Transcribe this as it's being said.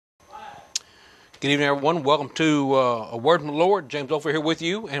Good evening, everyone. Welcome to A Word from the Lord. James Ophir here with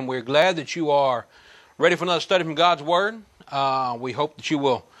you, and we're glad that you are ready for another study from God's Word. We hope that you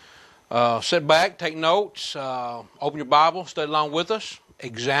will sit back, take notes, open your Bible, study along with us,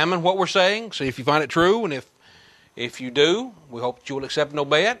 examine what we're saying, see if you find it true, and if you do, we hope that you will accept and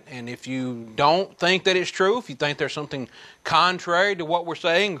obey it. And if you don't think that it's true, if you think there's something contrary to what we're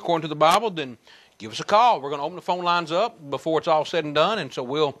saying according to the Bible, then give us a call. We're going to open the phone lines up before it's all said and done, and so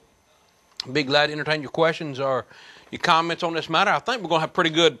we'll be glad to entertain your questions or your comments on this matter. I think we're going to have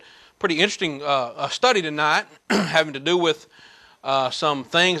pretty interesting study tonight having to do with some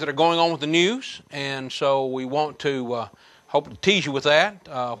things that are going on with the news. And so we want to hope to tease you with that.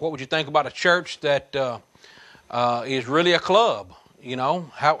 What would you think about a church that is really a club? You know,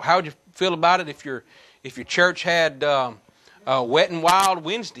 how would you feel about it if your church had wet and wild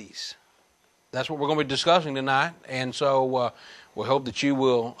Wednesdays? That's what we're going to be discussing tonight. And so we hope that you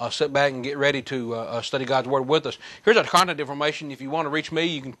will sit back and get ready to study God's Word with us. Here's our contact information. If you want to reach me,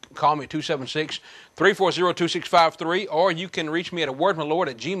 you can call me at 276-340-2653, or you can reach me at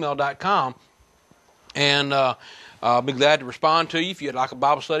awordfromthelord@gmail.com. And I'll be glad to respond to you. If you'd like a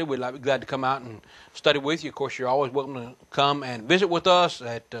Bible study, we'd be glad to come out and study with you. Of course, you're always welcome to come and visit with us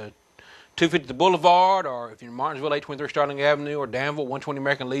at 250 the Boulevard, or if you're in Martinsville, 823 Starling Avenue, or Danville, 120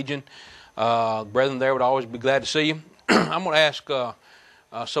 American Legion. Brethren there would always be glad to see you. I'm going to ask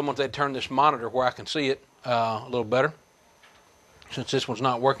someone if they'd turn this monitor where I can see it a little better, since this one's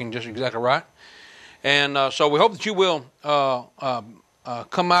not working just exactly right. And so we hope that you will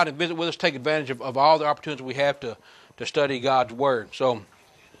come out and visit with us, take advantage of all the opportunities we have to study God's Word. So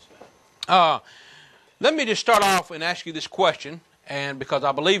let me just start off and ask you this question, and because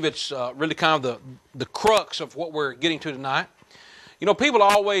I believe it's really kind of the crux of what we're getting to tonight. You know, people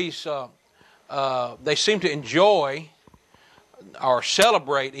always, they seem to enjoy or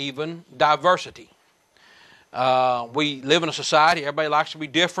celebrate even diversity. We live in a society, everybody likes to be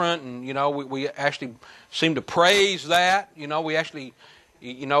different, and, you know, we actually seem to praise that. You know, we actually,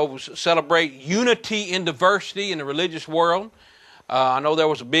 you know, celebrate unity in diversity in the religious world. I know there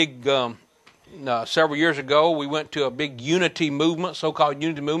was a big, several years ago, we went to a big unity movement, so-called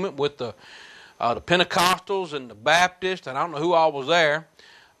unity movement, with the Pentecostals and the Baptists, and I don't know who all was there,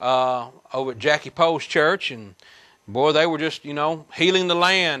 over at Jackie Poe's church, and boy, they were just, you know, healing the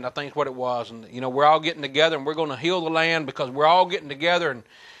land, I think is what it was. And, you know, we're all getting together and we're going to heal the land because we're all getting together and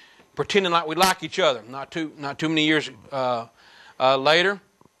pretending like we like each other. Not too many years later,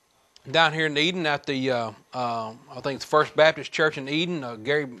 down here in Eden at the, I think the First Baptist Church in Eden,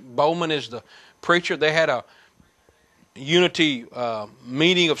 Gary Bowman is the preacher. They had a unity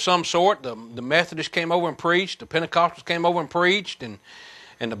meeting of some sort. The Methodists came over and preached. The Pentecostals came over and preached. And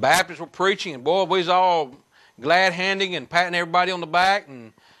the Baptists were preaching. And boy, we was all glad-handing and patting everybody on the back,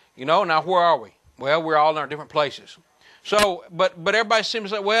 and, you know, now where are we? Well, we're all in our different places. So, but everybody seems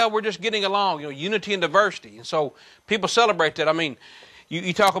to say, well, we're just getting along, you know, unity and diversity. And so people celebrate that. I mean,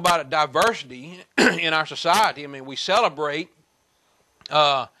 you talk about a diversity in our society. I mean, we celebrate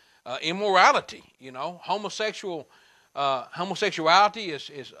immorality, you know. Homosexuality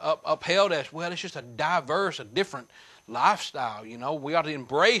is upheld as, well, it's just a different lifestyle. You know, we ought to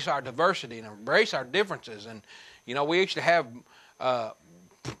embrace our diversity and embrace our differences. And, you know, we actually have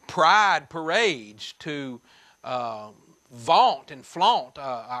pride parades to vaunt and flaunt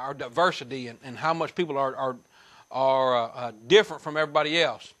our diversity and how much people are different from everybody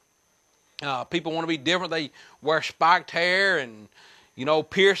else. People want to be different. They wear spiked hair and, you know,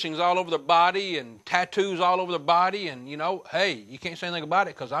 piercings all over their body and tattoos all over their body. And, you know, hey, you can't say anything about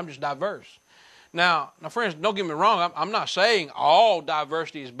it because I'm just diverse. Now, friends, don't get me wrong. I'm not saying all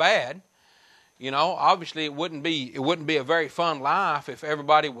diversity is bad. You know, obviously it wouldn't be a very fun life if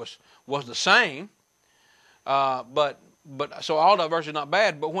everybody was the same. But so all diversity is not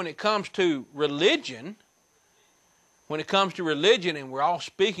bad. But when it comes to religion, and we're all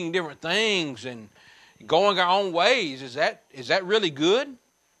speaking different things and going our own ways, is that really good?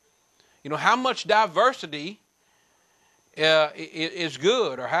 You know, how much diversity is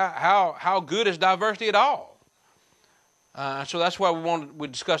good, or how good is diversity at all? So that's why we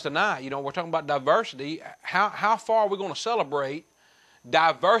discuss tonight. You know, we're talking about diversity. How far are we going to celebrate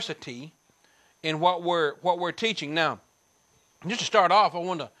diversity in what we're teaching? Now, just to start off, I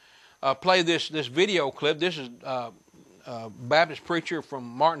want to play this video clip. This is a Baptist preacher from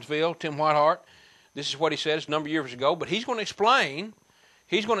Martinsville, Tim Whiteheart. This is what he said. It's a number of years ago, but he's going to explain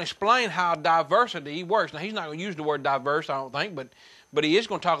how diversity works. Now, he's not going to use the word diverse, I don't think, but he is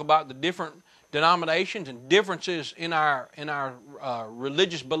going to talk about the different denominations and differences in our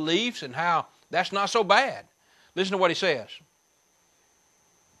religious beliefs and how that's not so bad. Listen to what he says.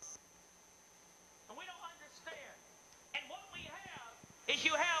 is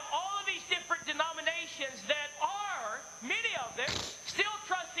you have all of these different denominations that are, many of them, still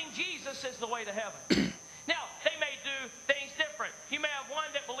trusting Jesus as the way to heaven. Now, they may do things different. You may have one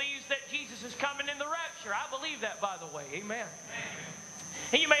that believes that Jesus is coming in the rapture. I believe that, by the way. Amen.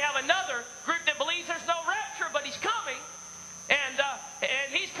 And you may have another group that believes there's no rapture, but he's coming. And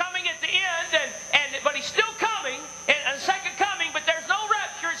he's coming at the end, but he's still coming, and a second coming, but there's no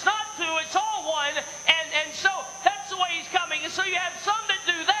rapture. It's not two, it's all one. And so that's the way he's coming. And so you have some that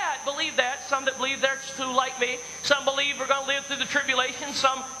do that, believe that. Some that believe there's two like me. Some believe we're going to live through the tribulation.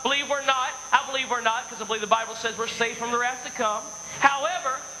 Some believe we're not. I believe we're not, because I believe the Bible says we're saved from the wrath to come.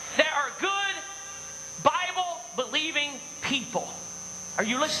 However, there are good Bible-believing people. Are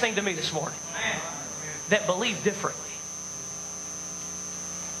you listening to me this morning? That believe differently.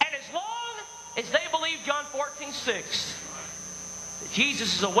 And as long as they believe John 14:6, that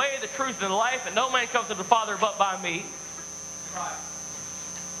Jesus is the way, the truth, and the life, and no man comes to the Father but by me.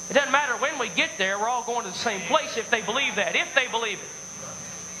 It doesn't matter when we get there, we're all going to the same place if they believe that. If they believe it.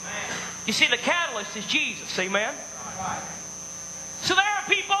 You see, the catalyst is Jesus. Amen? So there are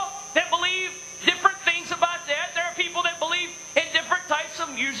people that believe different things about that. There are people that believe in different types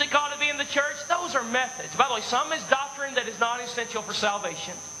of music ought to be in the church. Those are methods. By the way, some is doctrine that is not essential for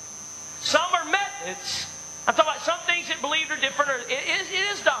salvation. Some are methods. I'm talking about some things that believed are different. It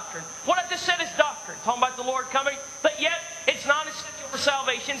is doctrine. What I just said is doctrine. Talking about the Lord coming. But yet, it's not essential for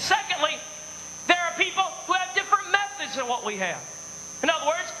salvation. Secondly, there are people who have different methods than what we have. In other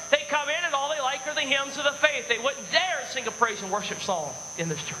words, they come in and all they like are the hymns of the faith. They wouldn't dare sing a praise and worship song in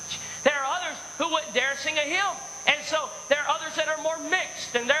this church. There are others who wouldn't dare sing a hymn. And so there are others that are more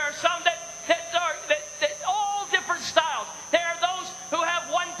mixed. And there are some that all different styles. There are those who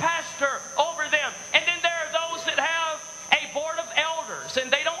have one pastor over them. And then there are those that have a board of elders.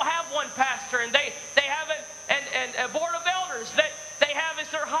 And they don't have one pastor. And they have a board of elders that they have as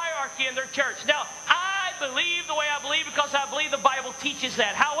their hierarchy in their church. Now, I believe the way I believe because I believe the Bible teaches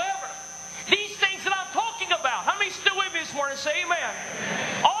that. However, these things that I'm talking about, how many still with me this morning? Say amen.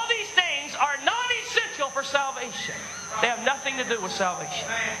 Amen. All these things are not essential for salvation. They have nothing to do with salvation.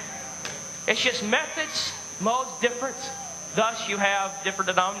 It's just methods, modes, difference. Thus, you have different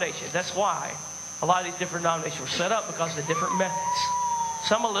denominations. That's why a lot of these different denominations were set up, because of the different methods.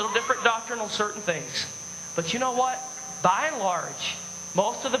 Some a little different doctrine on certain things. But you know what? By and large,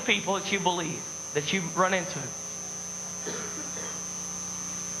 most of the people that you believe, that you run into,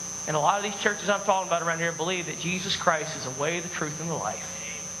 and a lot of these churches I'm talking about around here believe that Jesus Christ is the way, the truth, and the life.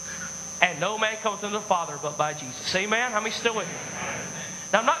 And no man cometh unto the Father but by Jesus. Amen? How many still with me?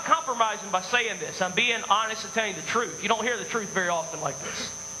 Now, I'm not compromising by saying this. I'm being honest and telling you the truth. You don't hear the truth very often like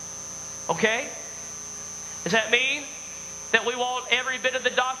this. Okay? Does that mean that we want every bit of the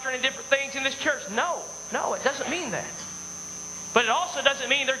doctrine and different things in this church? No. No, it doesn't mean that. But it also doesn't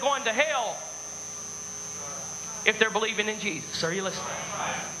mean they're going to hell if they're believing in Jesus. Are you listening?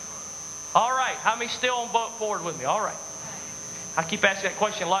 All right. How many still on boat forward with me? All right. I keep asking that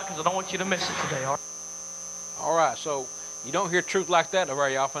question a lot because I don't want you to miss it today. All right. So you don't hear truth like that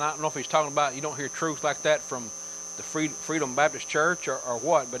very often. I don't know if he's talking about you don't hear truth like that from the Freedom Baptist Church or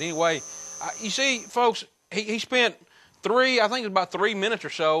what. But anyway, you see, folks, he spent I think it's about 3 minutes or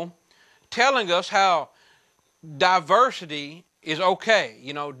so, telling us how diversity is okay.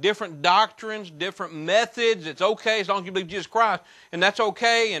 You know, different doctrines, different methods. It's okay as long as you believe Jesus Christ. And that's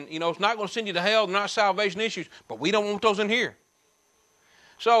okay. And, you know, it's not going to send you to hell. They're not salvation issues. But we don't want those in here.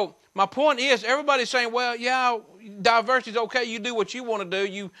 So my point is, everybody's saying, well, yeah, diversity is okay. You do what you want to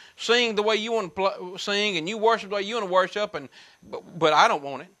do. You sing the way you want to sing, and you worship the way you want to worship. But I don't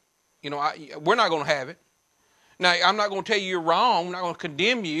want it. You know, we're not going to have it. Now, I'm not going to tell you you're wrong. I'm not going to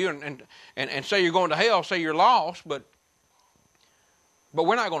condemn you and say you're going to hell, say you're lost. But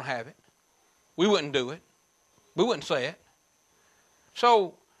we're not going to have it. We wouldn't do it. We wouldn't say it.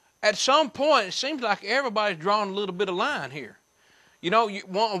 So at some point, it seems like everybody's drawing a little bit of line here. You know,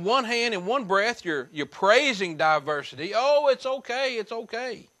 on one hand, in one breath, you're praising diversity. Oh, it's okay, it's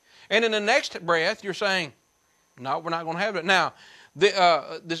okay. And in the next breath, you're saying, no, we're not going to have it. Now,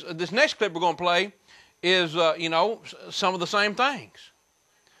 this next clip we're going to play is, you know, some of the same things.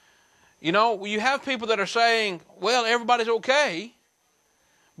 You know, you have people that are saying, well, everybody's okay.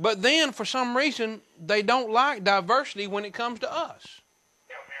 But then, for some reason, they don't like diversity when it comes to us.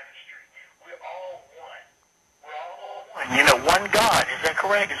 You know, one God. Is that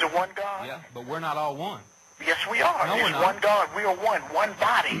correct? Is it one God? Yeah, but we're not all one. Yes, we are. No, it's one God. We are one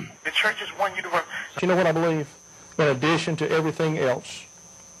body. The church is one universe. You know what I believe? In addition to everything else,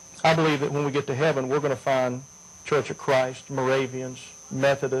 I believe that when we get to heaven, we're going to find Church of Christ, Moravians,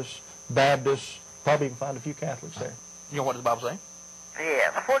 Methodists, Baptists, probably even find a few Catholics there. You know what does the Bible say?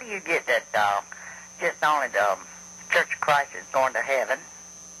 Yeah, where do you get that just only the Church of Christ is going to heaven?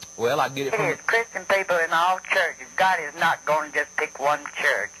 Well, I get it It from... is Christian people in all churches. God is not going to just pick one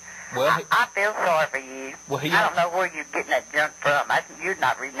church. Well, I feel sorry for you. Well, I don't know where you're getting that junk from. You're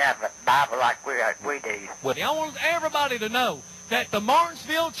not reading that Bible like we do. Well, I want everybody to know that the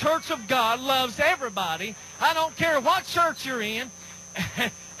Martinsville Church of God loves everybody. I don't care what church you're in.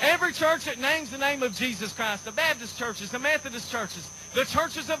 Every church that names the name of Jesus Christ, the Baptist churches, the Methodist churches, the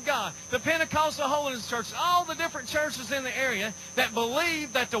churches of God, the Pentecostal Holiness churches, all the different churches in the area that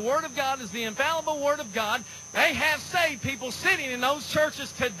believe that the Word of God is the infallible Word of God, they have saved people sitting in those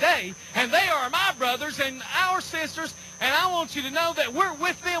churches today, and they are my brothers and our sisters, and I want you to know that we're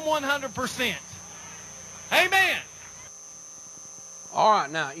with them 100%. Amen. All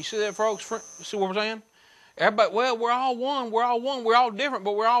right, now, you see that, folks? See what I'm saying? Everybody, well, we're all one. We're all one. We're all different,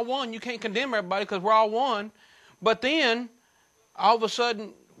 but we're all one. You can't condemn everybody because we're all one. But then, all of a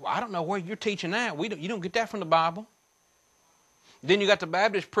sudden, I don't know where you're teaching that. You don't get that from the Bible. Then you got the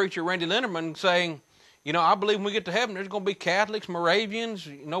Baptist preacher, Randy Linderman, saying, you know, I believe when we get to heaven, there's going to be Catholics, Moravians,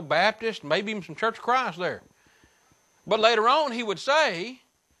 you know, Baptists, maybe even some Church of Christ there. But later on, he would say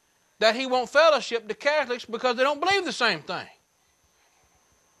that he won't fellowship the Catholics because they don't believe the same thing.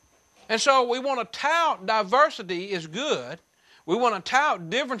 And so we want to tout diversity is good. We want to tout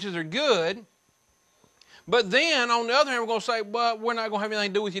differences are good. But then, on the other hand, we're going to say, well, we're not going to have anything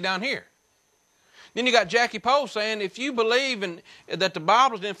to do with you down here. Then you got Jackie Poe saying, if you believe that the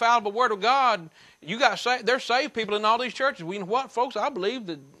Bible is the infallible Word of God, you got there's saved people in all these churches. Well, you know what, folks? I believe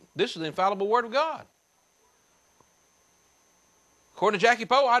that this is the infallible Word of God. According to Jackie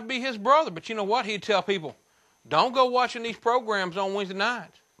Poe, I'd be his brother. But you know what? He'd tell people, don't go watching these programs on Wednesday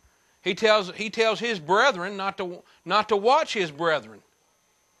nights. He tells his brethren not to watch his brethren.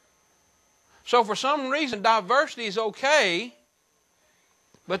 So for some reason, diversity is okay,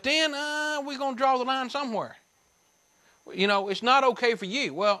 but then we're going to draw the line somewhere. You know, it's not okay for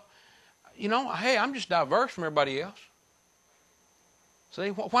you. Well, you know, hey, I'm just diverse from everybody else. See,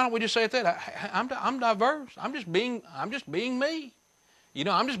 why don't we just say that? I'm diverse. I'm just being me. You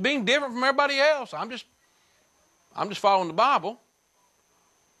know, I'm just being different from everybody else. I'm just following the Bible.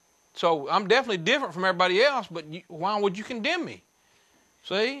 So I'm definitely different from everybody else, but why would you condemn me?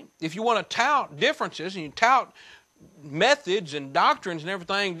 See, if you want to tout differences and you tout methods and doctrines and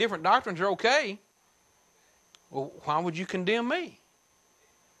everything, different doctrines are okay, well, why would you condemn me?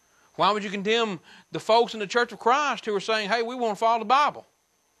 Why would you condemn the folks in the Church of Christ who are saying, hey, we want to follow the Bible?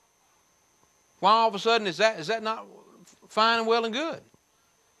 Why all of a sudden is that not fine and well and good?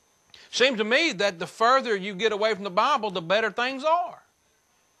 Seems to me that the further you get away from the Bible, the better things are.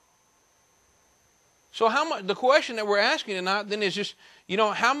 So the question that we're asking tonight then is just, you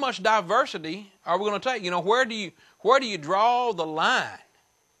know, how much diversity are we going to take? You know, where do you draw the line?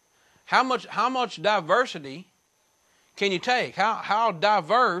 How much diversity can you take? How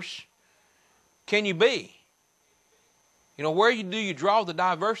diverse can you be? You know, where do you draw the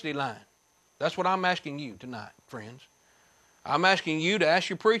diversity line? That's what I'm asking you tonight, friends. I'm asking you to ask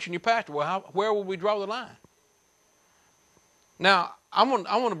your preacher and your pastor, well, where will we draw the line? Now, I want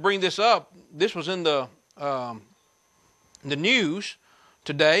to bring this up. This was in the news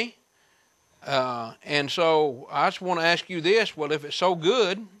today, and so I just want to ask you this: well, if it's so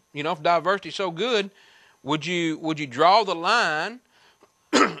good, you know, if diversity is so good, would you draw the line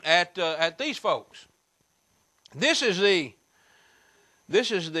at these folks? This is the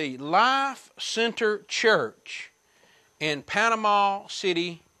Life Center Church in Panama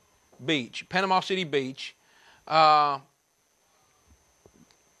City Beach.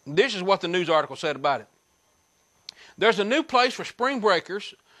 This is what the news article said about it. There's a new place for spring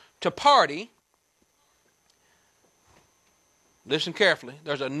breakers to party. Listen carefully.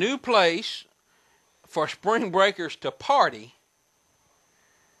 There's a new place for spring breakers to party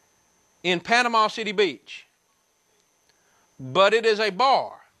in Panama City Beach. But it is a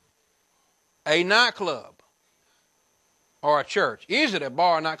bar, a nightclub, or a church. Is it a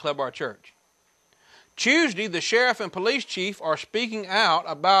bar, a nightclub, or a church? Tuesday, the sheriff and police chief are speaking out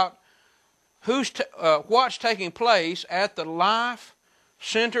about what's taking place at the Life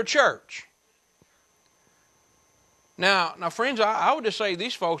Center Church. Now, friends, I would just say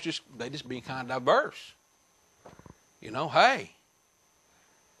these folks they just being kind of diverse. You know, hey,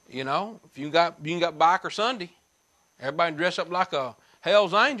 you know, if you got Biker Sunday, everybody dress up like a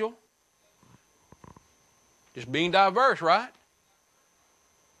Hell's Angel. Just being diverse, right?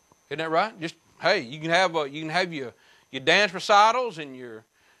 Isn't that right? Just hey, you can have your dance recitals and your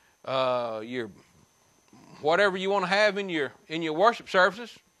whatever you want to have in your worship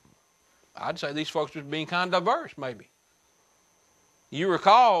services. I'd say these folks are being kind of diverse, maybe. You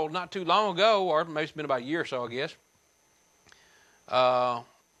recall not too long ago, or maybe it's been about a year or so, I guess,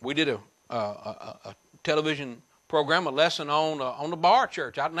 we did a television program, a lesson on the bar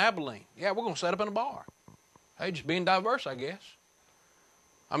church out in Abilene. Yeah, we're going to set up in a bar. Hey, just being diverse, I guess.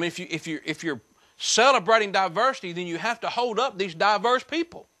 I mean, if you're celebrating diversity, then you have to hold up these diverse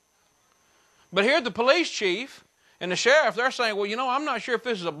people. But here the police chief and the sheriff, they're saying, well, you know, I'm not sure if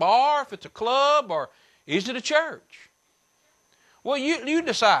this is a bar, if it's a club, or is it a church? Well, you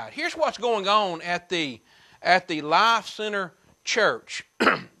decide. Here's what's going on at the Life Center Church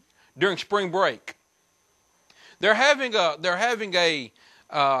during spring break. They're having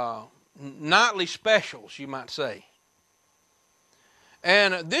a nightly specials, you might say.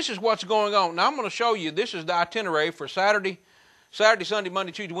 And this is what's going on. Now I'm going to show you. This is the itinerary for Saturday, Sunday,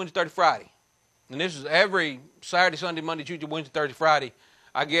 Monday, Tuesday, Wednesday, Thursday, Friday. And this is every Saturday, Sunday, Monday, Tuesday, Wednesday, Thursday, Friday,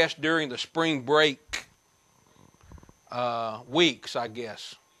 I guess during the spring break weeks, I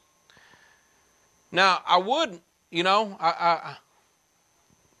guess. Now, I would, you know, I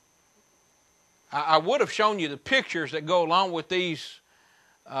would have shown you the pictures that go along with these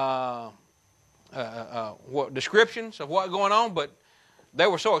descriptions of what's going on, but they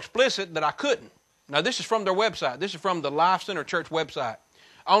were so explicit that I couldn't. Now, this is from their website. This is from the Life Center Church website.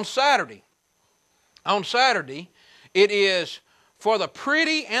 On Saturday, it is for the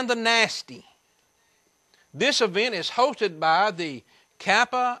pretty and the nasty. This event is hosted by the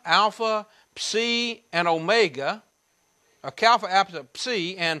Kappa, Alpha, Psi, and Omega, or Kappa, Alpha,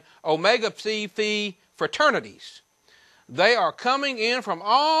 Psi, and Omega Psi Phi fraternities. They are coming in from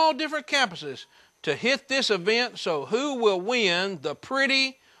all different campuses to hit this event, so who will win, the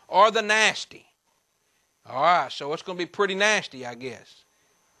pretty or the nasty? All right, so it's going to be pretty nasty, I guess.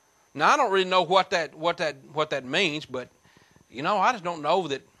 Now, I don't really know what that means, but, you know, I just don't know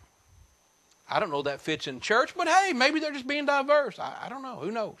that. I don't know that fits in church, but hey, maybe they're just being diverse. I don't know.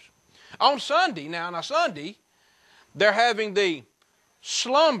 Who knows? On Sunday, now Sunday, they're having the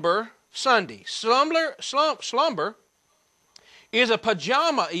Slumber Sunday. Slumber is a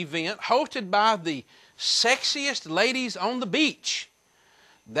pajama event hosted by the sexiest ladies on the beach.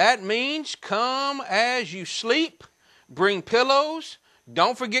 That means come as you sleep, bring pillows,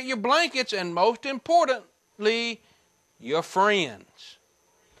 don't forget your blankets, and most importantly, your friends.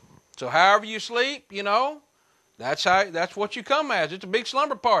 So however you sleep, you know, that's what you come as. It's a big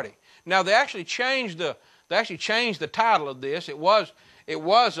slumber party. Now they actually changed the title of this. It was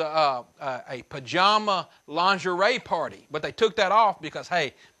a pajama lingerie party, but they took that off because,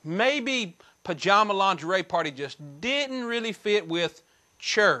 hey, maybe pajama lingerie party just didn't really fit with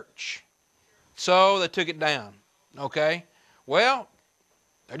church. So they took it down. Okay? Well,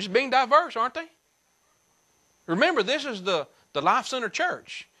 they're just being diverse, aren't they? Remember, this is the Life Center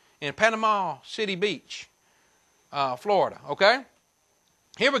Church in Panama City Beach, Florida. Okay?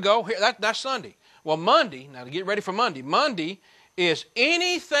 Here we go. That's Sunday. Well, Monday, now to get ready for Monday. Monday is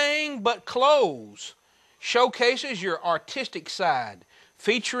anything but clothes. Showcases your artistic side,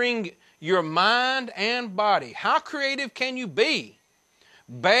 featuring your mind and body. How creative can you be?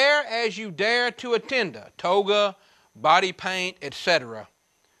 Bare as you dare to attend, toga, body paint, etc.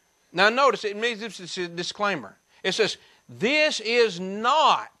 Now notice, it means this is a disclaimer. It says, this is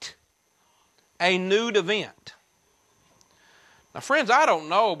not a nude event. Now, friends, I don't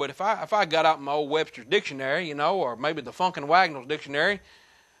know, but if I got out my old Webster's dictionary, you know, or maybe the Funk and Wagnall's dictionary,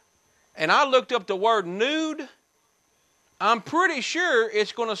 and I looked up the word nude, I'm pretty sure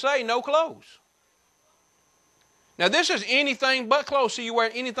it's going to say no clothes. Now, this is anything but clothes, so you wear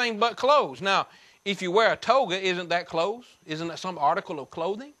anything but clothes. Now, if you wear a toga, isn't that clothes? Isn't that some article of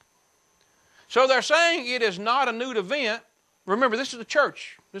clothing? So they're saying it is not a nude event. Remember, this is a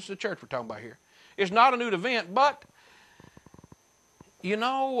church. This is the church we're talking about here. It's not a nude event, but you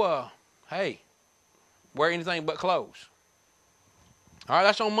know, hey, wear anything but clothes. All right,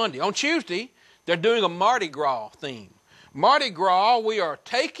 that's on Monday. On Tuesday, they're doing a Mardi Gras theme. Mardi Gras, we are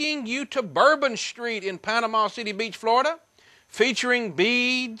taking you to Bourbon Street in Panama City Beach, Florida, featuring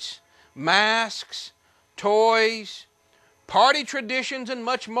beads, masks, toys, party traditions, and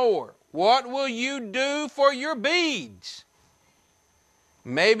much more. What will you do for your beads?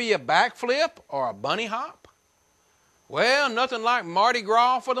 Maybe a backflip or a bunny hop? Well, nothing like Mardi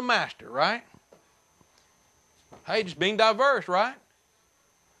Gras for the master, right? Hey, just being diverse, right?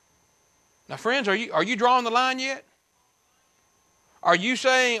 Now, friends, are you drawing the line yet? Are you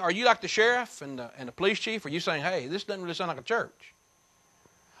like the sheriff and the police chief? Are you saying, hey, this doesn't really sound like a church?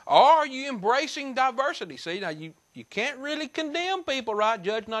 Or are you embracing diversity? See, now you can't really condemn people, right?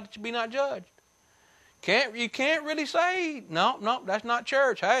 Judge not that you be not judged. You can't really say, no, that's not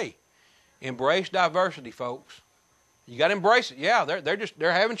church. Hey, embrace diversity, folks. You got to embrace it. Yeah,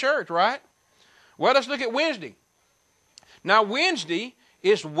 they're having church, right? Well, let's look at Wednesday. Now, Wednesday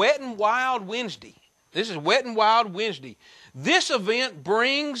is Wet and Wild Wednesday. This is Wet and Wild Wednesday. This event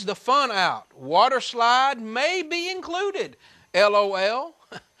brings the fun out. Water slide may be included. LOL.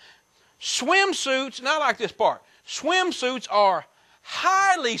 Swimsuits, not like this part. Swimsuits are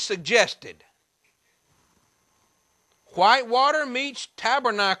highly suggested. Whitewater meets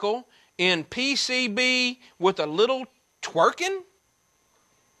Tabernacle in PCB with a little twerking?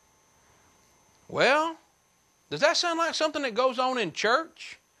 Well, does that sound like something that goes on in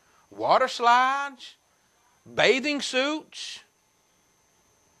church? Water slides, bathing suits,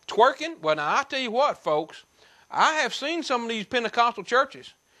 twerking? Well, now, I tell you what, folks. I have seen some of these Pentecostal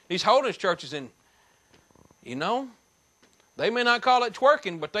churches, these holiness churches, and, you know, they may not call it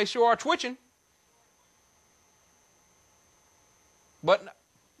twerking, but they sure are twitching. But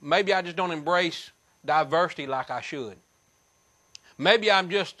maybe I just don't embrace diversity like I should. Maybe I'm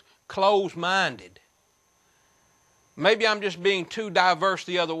just closed-minded. Maybe I'm just being too diverse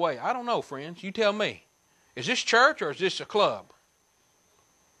the other way. I don't know, friends. You tell me. Is this church or is this a club?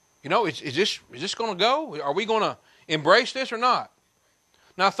 You know, is this going to go? Are we going to embrace this or not?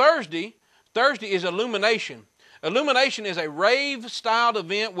 Now, Thursday is Illumination. Illumination is a rave-styled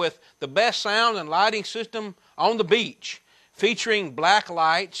event with the best sound and lighting system on the beach, featuring black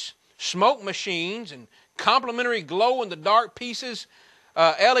lights, smoke machines, and complimentary glow-in-the-dark pieces,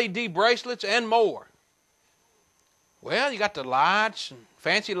 LED bracelets, and more. Well, you got the lights and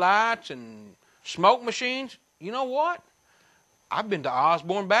fancy lights and smoke machines. You know what? I've been to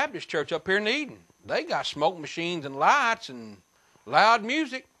Osborne Baptist Church up here in Eden. They got smoke machines and lights and loud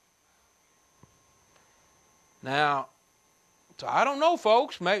music. Now, so I don't know,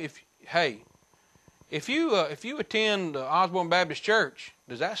 folks. Maybe if you attend Osborne Baptist Church,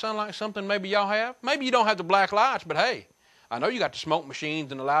 does that sound like something maybe y'all have? Maybe you don't have the black lights, but hey, I know you got the smoke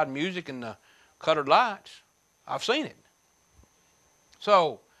machines and the loud music and the colored lights. I've seen it.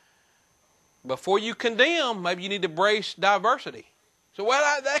 So, before you condemn, maybe you need to embrace diversity. So,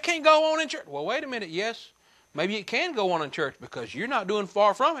 well, that can't go on in church. Well, wait a minute. Yes, maybe it can go on in church because you're not doing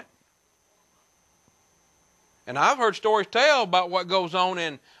far from it. And I've heard stories tell about what goes on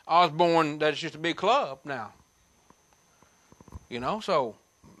in Osborne that it's just a big club now. You know, so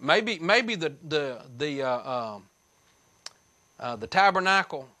maybe the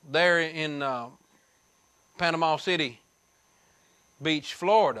tabernacle there in Panama City Beach,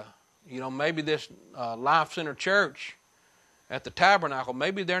 Florida. You know, maybe this Life Center Church at the tabernacle,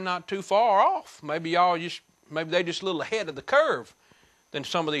 maybe they're not too far off. Maybe they're just a little ahead of the curve than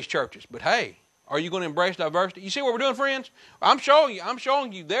some of these churches. But hey, are you going to embrace diversity? You see what we're doing, friends? I'm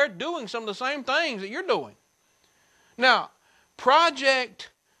showing you they're doing some of the same things that you're doing. Now, Project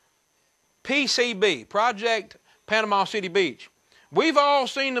PCB, Project Panama City Beach. We've all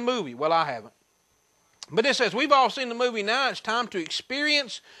seen the movie. Well, I haven't. But it says, we've all seen the movie. Now it's time to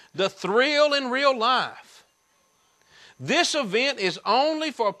experience the thrill in real life. This event is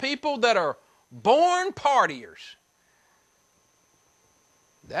only for people that are born partiers.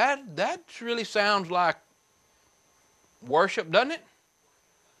 That really sounds like worship, doesn't it?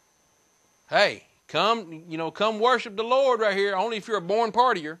 Hey, come worship the Lord right here, only if you're a born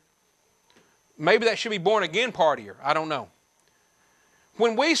partier. Maybe that should be born again partier. I don't know.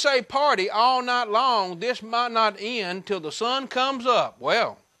 When we say party all night long, this might not end till the sun comes up.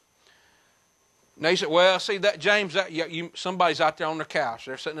 Well, now you say, well, see that, James, somebody's out there on their couch.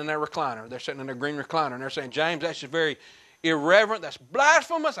 They're sitting in their recliner. They're sitting in their green recliner, and they're saying, James, that's just very irreverent. That's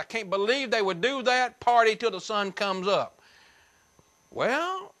blasphemous. I can't believe they would do that. Party till the sun comes up.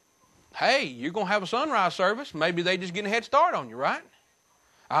 Well, hey, you're going to have a sunrise service. Maybe they just getting a head start on you, right?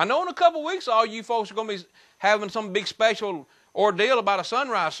 I know in a couple of weeks all you folks are going to be having some big special ordeal about a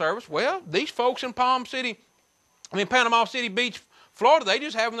sunrise service. Well, these folks in Panama City Beach, Florida, they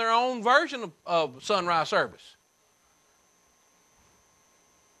just having their own version of sunrise service.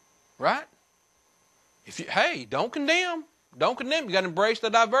 Right? Hey, don't condemn. Don't condemn. You got to embrace the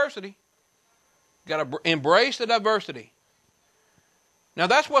diversity. You got to embrace the diversity. Now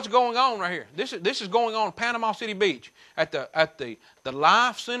that's what's going on right here. This is going on in Panama City Beach at the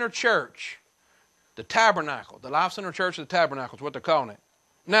Life Center Church. The Tabernacle, the Life Center Church of the Tabernacle is what they're calling it.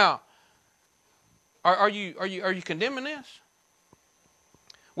 Now, are you condemning this?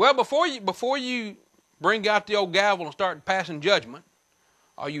 Well, before you bring out the old gavel and start passing judgment,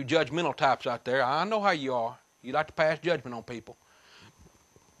 all you judgmental types out there, I know how you are. You like to pass judgment on people.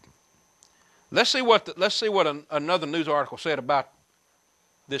 Let's see what another news article said about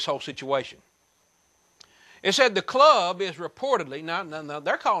this whole situation. It said the club is reportedly, now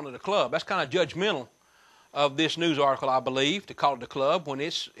they're calling it a club. That's kind of judgmental of this news article, I believe, to call it a club when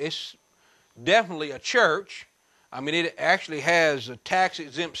it's definitely a church. I mean, it actually has a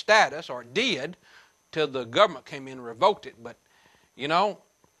tax-exempt status, or it did, till the government came in and revoked it. But, you know,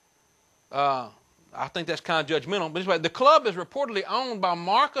 I think that's kind of judgmental. But anyway, the club is reportedly owned by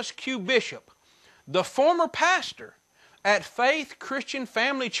Marcus Q. Bishop, the former pastor at Faith Christian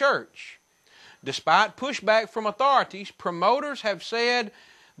Family Church. Despite pushback from authorities, promoters have said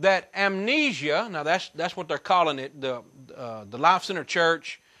that amnesia, now that's what they're calling it, the Life Center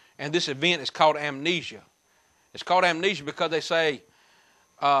Church, and this event is called amnesia. It's called amnesia because they say,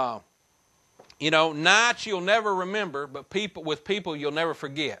 you know, nights you'll never remember, but with people you'll never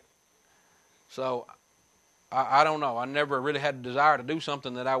forget. So, I don't know. I never really had a desire to do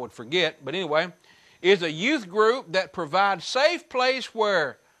something that I would forget. But anyway, is a youth group that provides safe place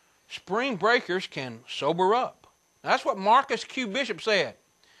where spring breakers can sober up. That's what Marcus Q. Bishop said.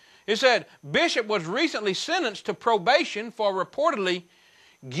 He said, Bishop was recently sentenced to probation for reportedly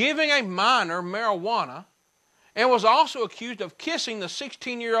giving a minor marijuana and was also accused of kissing the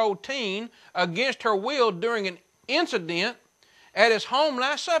 16-year-old teen against her will during an incident at his home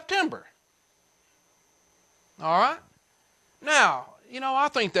last September. All right? Now, you know, I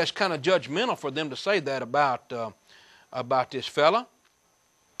think that's kind of judgmental for them to say that about this fella.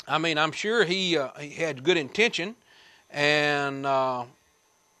 I mean, I'm sure he had good intention, and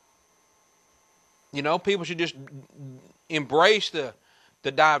you know, people should just embrace the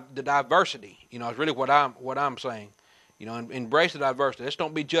diversity. You know, it's really what I'm saying. You know, embrace the diversity. Let's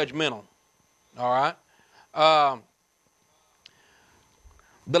don't be judgmental. All right.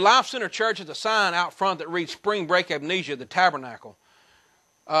 The Life Center Church has a sign out front that reads "Spring Break Amnesia, the Tabernacle."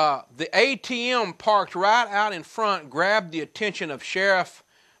 The ATM parked right out in front grabbed the attention of Sheriff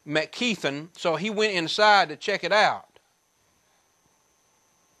McKeithen, so he went inside to check it out.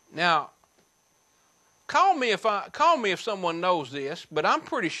 Now, call me if someone knows this, but I'm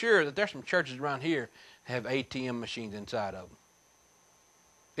pretty sure that there's some churches around here that have ATM machines inside of them.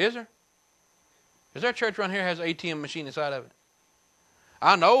 Is there? Is there a church around here that has an ATM machine inside of it?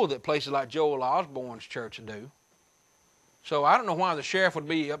 I know that places like Joel Osborne's church do. So I don't know why the sheriff would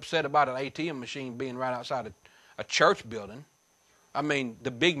be upset about an ATM machine being right outside a church building. I mean,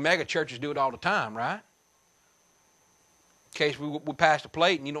 the big mega churches do it all the time, right? In case we pass the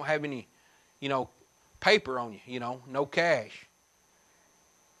plate and you don't have any, you know, paper on you, you know, no cash.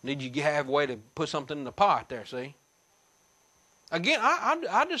 Need you to have a way to put something in the pot there, see? Again,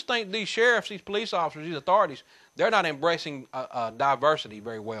 I just think these sheriffs, these police officers, these authorities, they're not embracing diversity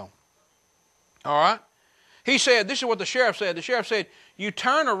very well. All right? He said, this is what the sheriff said. The sheriff said, you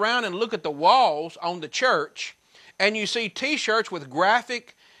turn around and look at the walls on the church and you see T-shirts with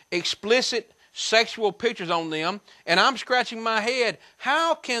graphic, explicit, sexual pictures on them, and I'm scratching my head.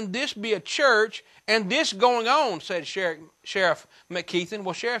 How can this be a church and this going on, said Sheriff McKeithen.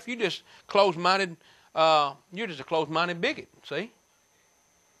 Well, Sheriff, you're just a closed-minded bigot, see?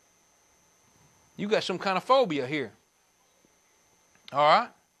 You got some kind of phobia here. All right?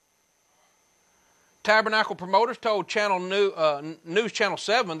 Tabernacle promoters told News Channel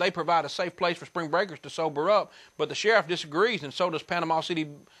 7 they provide a safe place for spring breakers to sober up, but the sheriff disagrees, and so does Panama City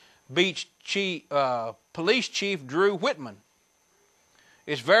Beach Police Chief Drew Whitman.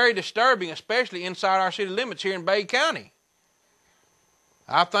 It's very disturbing, especially inside our city limits here in Bay County.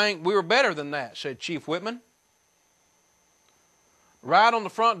 I think we were better than that, said Chief Whitman. Right on the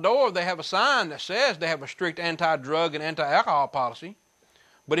front door, they have a sign that says they have a strict anti-drug and anti-alcohol policy.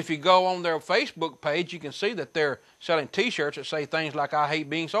 But if you go on their Facebook page, you can see that they're selling T-shirts that say things like, I hate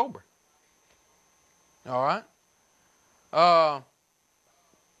being sober. All right?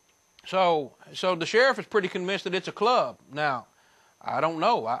 So the sheriff is pretty convinced that it's a club. Now, I don't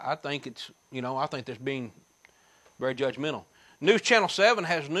know. I think it's, I think that's being very judgmental. News Channel 7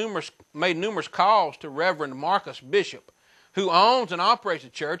 has made numerous calls to Reverend Marcus Bishop, who owns and operates the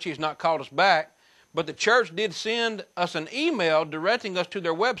church. He has not called us back. But the church did send us an email directing us to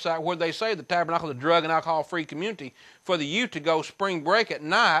their website where they say the Tabernacle is a drug and alcohol-free community for the youth to go spring break at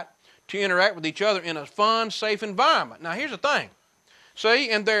night to interact with each other in a fun, safe environment. Now, here's the thing. See,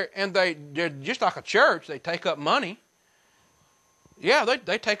 and they're just like a church. They take up money. Yeah,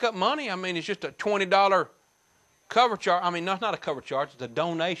 they take up money. I mean, it's just a $20 cover charge. I mean, no, it's not a cover charge. It's a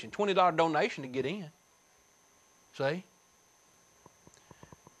donation, $20 donation to get in. See?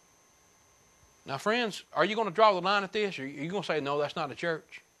 Now, friends, are you going to draw the line at this, or are you going to say, no, that's not a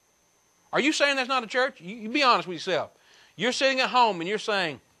church? Are you saying that's not a church? You be honest with yourself. You're sitting at home and you're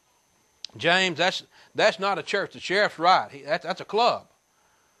saying, James, that's not a church. The sheriff's right. That's a club.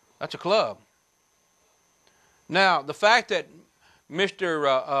 That's a club. Now, the fact that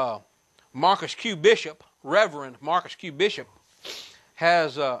Mr. Marcus Q. Bishop Reverend Marcus Q. Bishop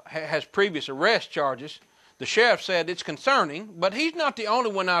has previous arrest charges. The sheriff said it's concerning, but he's not the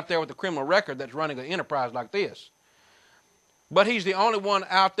only one out there with a criminal record that's running an enterprise like this. But he's the only one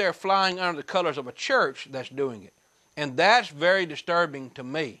out there flying under the colors of a church that's doing it. And that's very disturbing to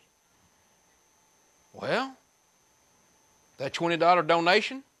me. Well, that $20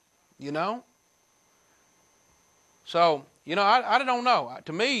 donation, you know. So, you know, I don't know.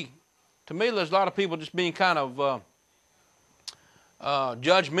 To me, there's a lot of people just being kind of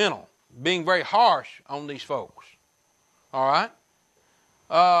judgmental, being very harsh on these folks. All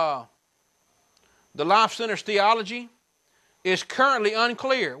right? The Life Center's theology is currently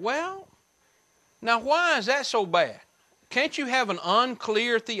unclear. Well, now why is that so bad? Can't you have an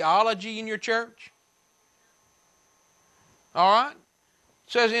unclear theology in your church? All right?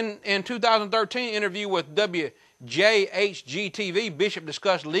 It says in 2013 interview with WJHG-TV, Bishop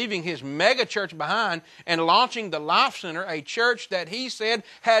discussed leaving his mega church behind and launching the Life Center, a church that he said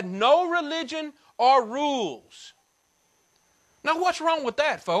had no religion or rules. Now what's wrong with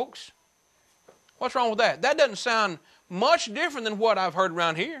that, folks? What's wrong with that? That doesn't sound much different than what I've heard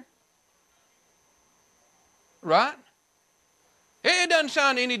around here. Right? It doesn't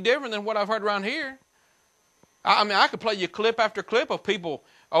sound any different than what I've heard around here. I mean, I could play you clip after clip of people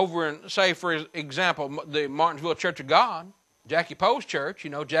over in, say, for example, the Martinsville Church of God, Jackie Poe's church, you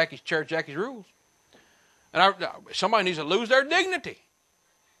know, Jackie's church, Jackie's rules. And somebody needs to lose their dignity.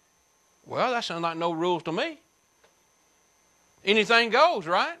 Well, that sounds like no rules to me. Anything goes,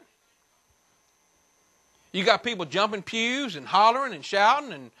 right? You got people jumping pews and hollering and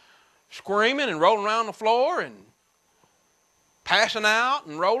shouting and screaming and rolling around the floor and passing out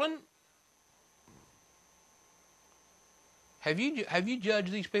and rolling. Have you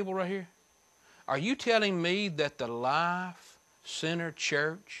judged these people right here? Are you telling me that the Life Center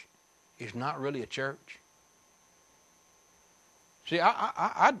Church is not really a church? See,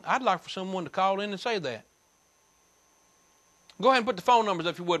 I'd like for someone to call in and say that. Go ahead and put the phone numbers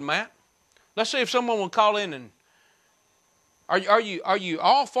up if you would, Matt. Let's see if someone will call in and are you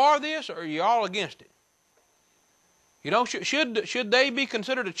all for this or are you all against it? You know, should they be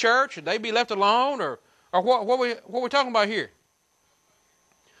considered a church? Should they be left alone or what we talking about here?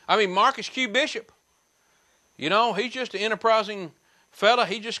 I mean, Marcus Q. Bishop, you know, he's just an enterprising fella.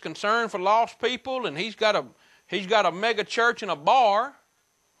 He's just concerned for lost people, and he's got a mega church and a bar.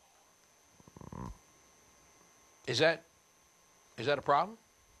 Is that a problem?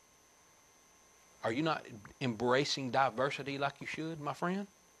 Are you not embracing diversity like you should, my friend?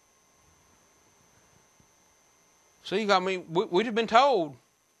 See, I mean, we've just been told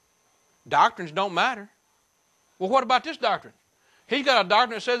doctrines don't matter. Well, what about this doctrine? He's got a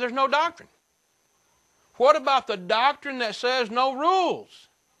doctrine that says there's no doctrine. What about the doctrine that says no rules?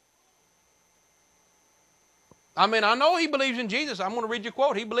 I mean, I know he believes in Jesus. I'm going to read you a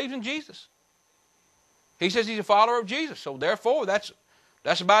quote. He believes in Jesus. He says he's a follower of Jesus. So therefore, that's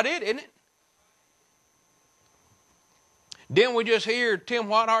about it, isn't it? Didn't we just hear Tim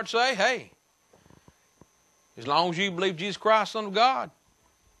Whitehart say, hey, as long as you believe Jesus Christ, Son of God.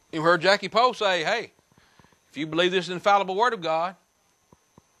 You heard Jackie Poe say, hey, if you believe this is the infallible Word of God,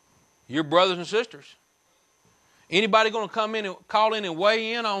 you're brothers and sisters. Anybody going to come in and call in and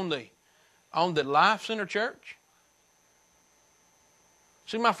weigh in on the Life Center Church?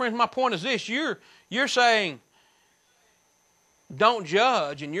 See, my friends, my point is this. You're saying don't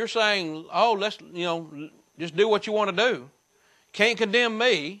judge, and you're saying, oh, let's, you know, just do what you want to do. Can't condemn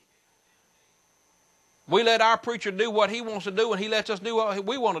me. We let our preacher do what he wants to do, and he lets us do what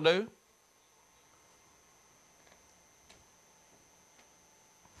we want to do.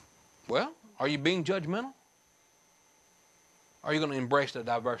 Well, are you being judgmental? Are you going to embrace the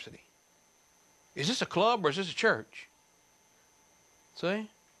diversity? Is this a club or is this a church? See?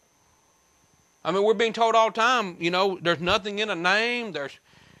 I mean, we're being told all the time, you know, there's nothing in a name. There's,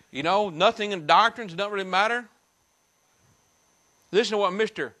 you know, nothing in doctrines. It doesn't really matter. Listen to what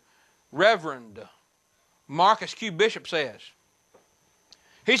Mr. Reverend Marcus Q. Bishop says.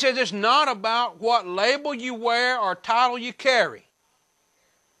 He says it's not about what label you wear or title you carry.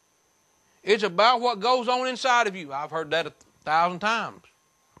 It's about what goes on inside of you. I've heard that 1,000 times.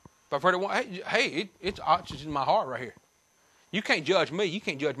 If I've heard it once, hey, it's in my heart right here. You can't judge me. You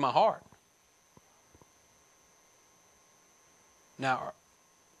can't judge my heart. Now,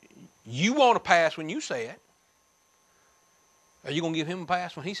 you want a pass when you say it. Are you going to give him a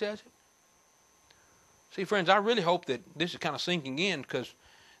pass when he says it? See, friends, I really hope that this is kind of sinking in, because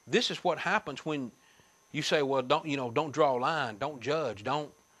this is what happens when you say, well, don't draw a line, don't judge, don't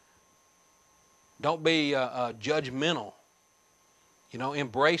be judgmental. You know,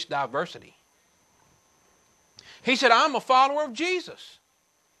 embrace diversity. He said, I'm a follower of Jesus.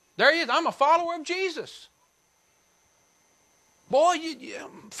 There he is. I'm a follower of Jesus. Boy,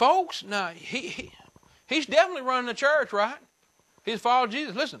 folks, now, he's definitely running the church, right? He's a follower of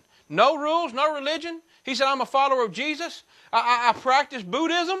Jesus. Listen, no rules, no religion. He said, I'm a follower of Jesus. I practice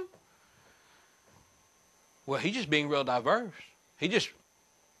Buddhism. Well, he's just being real diverse.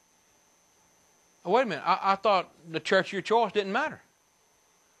 Oh, wait a minute. I thought the church of your choice didn't matter.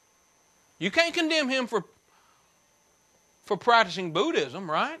 You can't condemn him for practicing Buddhism,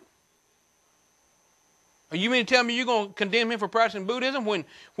 right? Are you mean to tell me you're going to condemn him for practicing Buddhism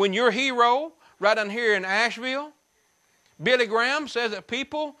when your hero right down here in Asheville, Billy Graham, says that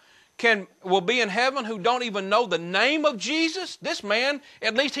people will be in heaven who don't even know the name of Jesus? This man,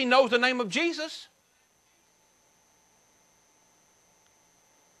 at least he knows the name of Jesus.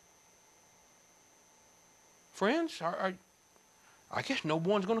 Friends, I guess no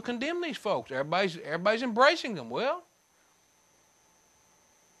one's going to condemn these folks. Everybody's embracing them. Well,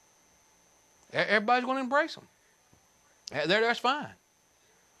 everybody's going to embrace them. That's fine.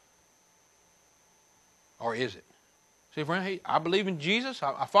 Or is it? See, friend, I believe in Jesus.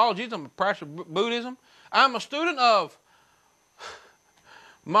 I follow Jesus. I'm a practitioner of Buddhism. I'm a student of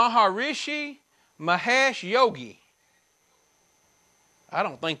Maharishi Mahesh Yogi. I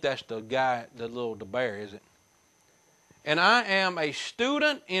don't think that's the guy, the bear, is it? And I am a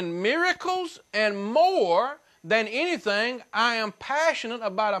student in miracles, and more than anything, I am passionate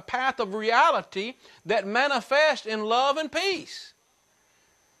about a path of reality that manifests in love and peace.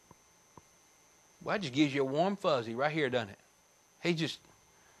 Well, that just gives you a warm fuzzy right here, doesn't it? He just,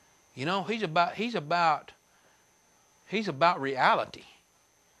 he's about reality.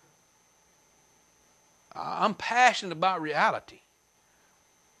 I'm passionate about reality.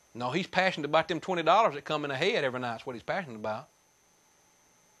 No, he's passionate about them $20 that come in the head every night. That's what he's passionate about.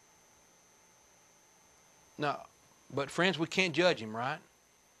 No, but friends, we can't judge him, right?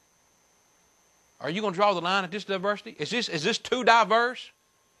 Are you going to draw the line at this diversity? Is this too diverse?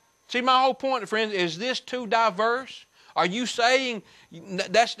 See, my whole point, friends, is this too diverse? Are you saying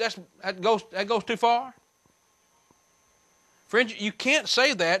that goes too far? Friends, you can't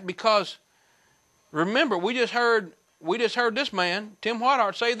say that because, remember, we just heard this man, Tim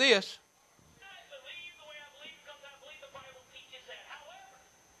Whitehart, say this.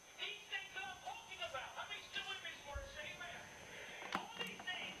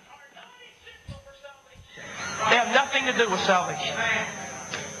 They have nothing to do with salvation.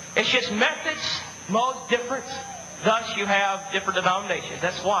 It's just methods, modes, difference. Thus, you have different denominations.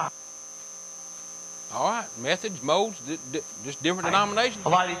 That's why. All right, methods, modes, just different denominations. A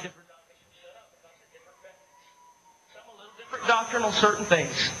lot of these different denominations set up because of different methods. Some a little different doctrine on certain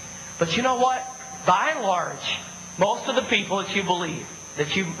things. But you know what? By and large, most of the people that you believe,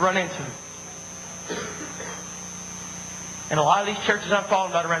 that you run into, and a lot of these churches I'm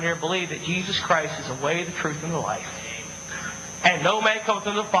talking about around here believe that Jesus Christ is the way, the truth, and the life. And no man cometh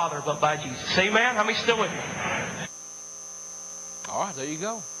to the Father but by Jesus. Amen? How many still with me? All right, there you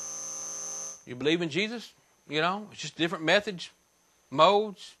go. You believe in Jesus? It's just different methods,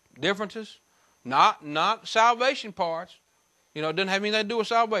 modes, differences. Not salvation parts. It doesn't have anything to do with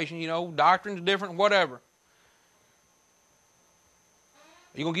salvation. Doctrine's different, whatever.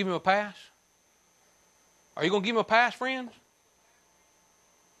 Are you going to give him a pass? Are you going to give him a pass, friends?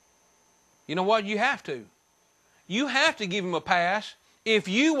 You know what? You have to. You have to give him a pass if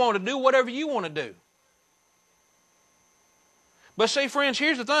you want to do whatever you want to do. But see, friends,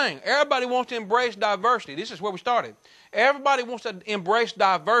 here's the thing. Everybody wants to embrace diversity. This is where we started. Everybody wants to embrace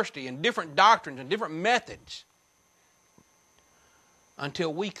diversity and different doctrines and different methods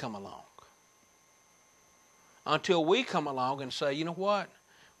until we come along. Until we come along and say, you know what?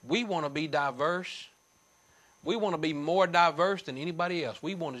 We want to be diverse. We want to be more diverse than anybody else.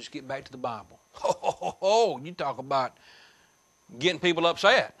 We want to just get back to the Bible. You talk about getting people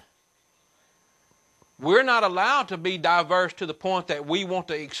upset. We're not allowed to be diverse to the point that we want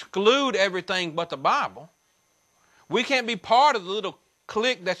to exclude everything but the Bible. We can't be part of the little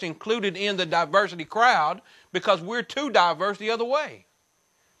clique that's included in the diversity crowd because we're too diverse the other way.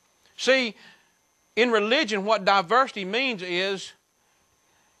 See, in religion, what diversity means is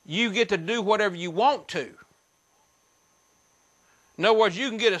you get to do whatever you want to. In other words, you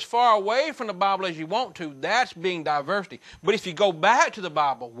can get as far away from the Bible as you want to. That's being diversity. But if you go back to the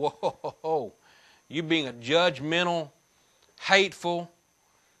Bible, whoa, you're being a judgmental, hateful,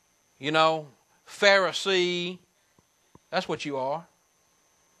 Pharisee. That's what you are.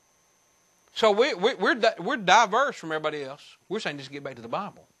 So we're diverse from everybody else. We're saying just get back to the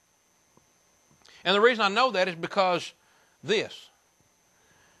Bible. And the reason I know that is because this.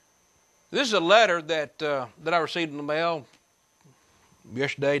 This is a letter that I received in the mail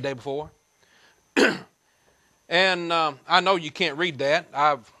yesterday, day before. And I know you can't read that.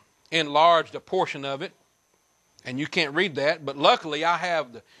 I've enlarged a portion of it, and you can't read that. But luckily, I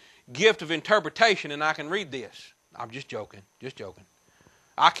have the gift of interpretation, and I can read this. I'm just joking, just joking.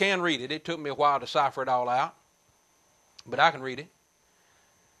 I can read it. It took me a while to cipher it all out, but I can read it.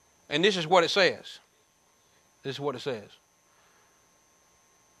 And this is what it says. This is what it says.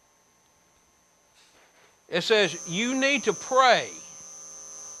 It says, you need to pray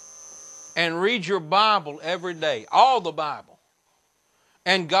and read your Bible every day, all the Bible.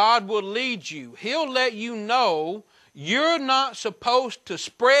 And God will lead you. He'll let you know you're not supposed to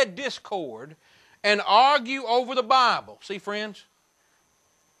spread discord and argue over the Bible. See, friends,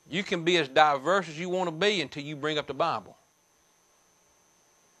 you can be as diverse as you want to be until you bring up the Bible.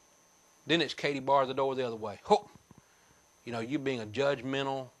 Then it's Katie bar the door the other way. Ho! You know, you being a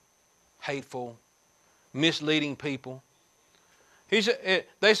judgmental, hateful, misleading people.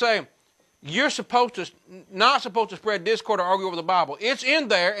 They say, you're not supposed to spread discord or argue over the Bible. It's in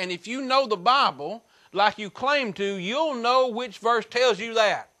there, and if you know the Bible like you claim to, you'll know which verse tells you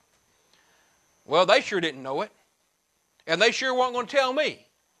that. Well, they sure didn't know it, and they sure weren't going to tell me.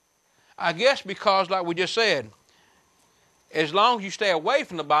 I guess because, like we just said, as long as you stay away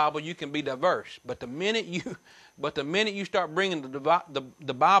from the Bible, you can be diverse. But the minute you start bringing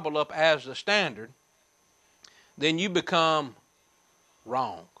the Bible up as the standard, then you become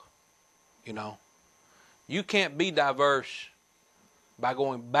wrong. You know, you can't be diverse by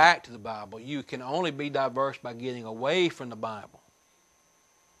going back to the Bible. You can only be diverse by getting away from the Bible.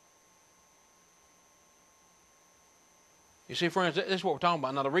 You see, friends, this is what we're talking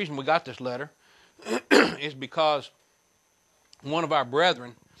about. Now, the reason we got this letter is because one of our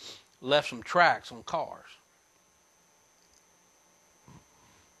brethren left some tracts on cars.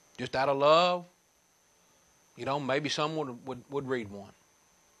 Just out of love, you know, maybe someone would read one.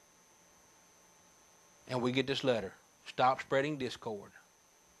 And we get this letter. Stop spreading discord.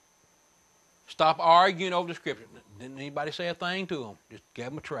 Stop arguing over the Scripture. Didn't anybody say a thing to them. Just gave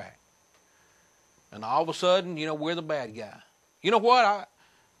them a tract. And all of a sudden, you know, we're the bad guy. You know what?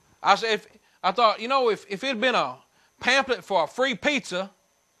 I said, I thought, you know, if it had been a pamphlet for a free pizza,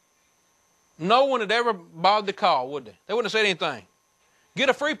 no one had ever bothered to call, would they? They wouldn't have said anything. Get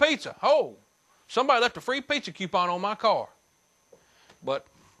a free pizza. Oh, somebody left a free pizza coupon on my car. But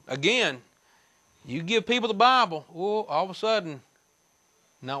again, you give people the Bible, oh, all of a sudden,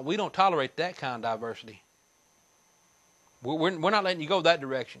 no, we don't tolerate that kind of diversity. We're not letting you go that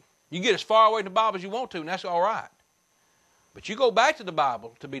direction. You get as far away from the Bible as you want to, and that's all right. But you go back to the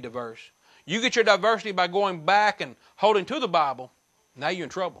Bible to be diverse. You get your diversity by going back and holding to the Bible, now you're in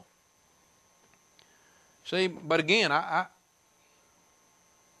trouble. See, but again, I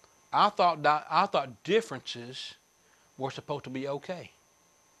thought differences were supposed to be okay.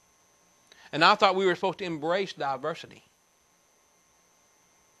 And I thought we were supposed to embrace diversity.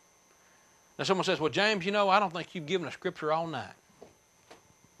 Now someone says, well, James, you know, I don't think you've given a scripture all night.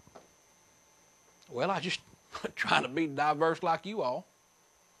 Well, I just trying to be diverse like you all.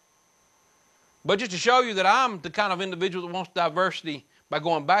 But just to show you that I'm the kind of individual that wants diversity by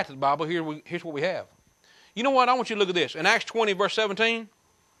going back to the Bible, here's what we have. You know what? I want you to look at this. In Acts 20, verse 17,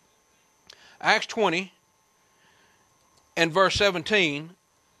 Acts 20 and verse 17,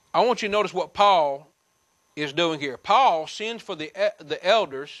 I want you to notice what Paul is doing here. Paul sends for the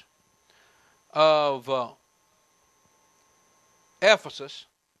elders of Ephesus,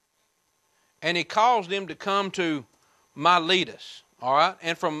 and he calls them to come to Miletus. All right?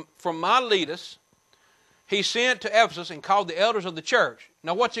 And from Miletus, he sent to Ephesus and called the elders of the church.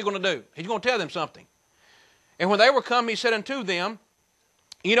 Now, what's he going to do? He's going to tell them something. And when they were come, he said unto them,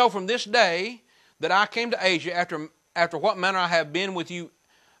 you know, from this day that I came to Asia, after what manner I have been with you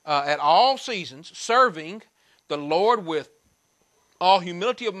at all seasons, serving the Lord with all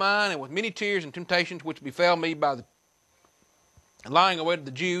humility of mind and with many tears and temptations which befell me by the lying away to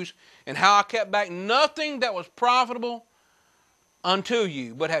the Jews, and how I kept back nothing that was profitable unto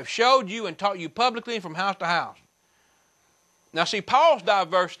you, but have showed you and taught you publicly from house to house. Now see, Paul's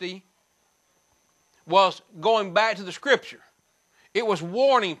diversity was going back to the Scripture. It was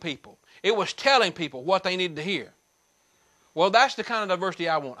warning people. It was telling people what they needed to hear. Well, that's the kind of diversity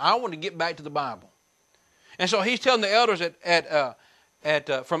I want. I want to get back to the Bible. And so he's telling the elders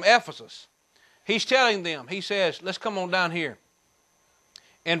from Ephesus, he's telling them, he says, let's come on down here.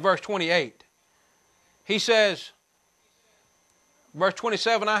 In verse 28, he says, verse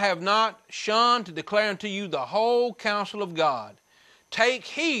 27, I have not shunned to declare unto you the whole counsel of God. Take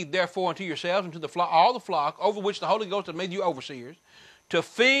heed, therefore, unto yourselves and to all the flock over which the Holy Ghost hath made you overseers, to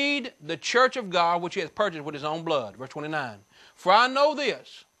feed the church of God, which he hath purchased with his own blood. Verse 29. For I know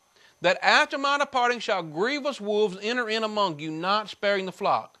this, that after my departing shall grievous wolves enter in among you, not sparing the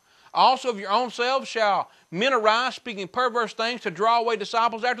flock. Also of your own selves shall men arise, speaking perverse things, to draw away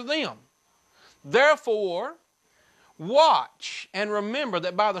disciples after them. Therefore, watch and remember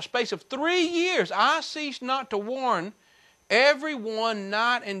that by the space of 3 years I cease not to warn every one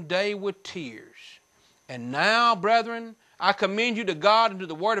night and day with tears. And now, brethren, I commend you to God and to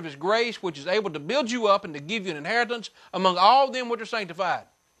the word of his grace, which is able to build you up and to give you an inheritance among all them which are sanctified.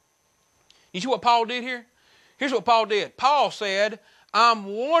 You see what Paul did here? Here's what Paul did. Paul said, I'm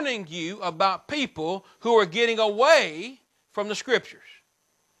warning you about people who are getting away from the Scriptures.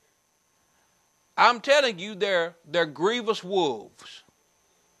 I'm telling you they're grievous wolves.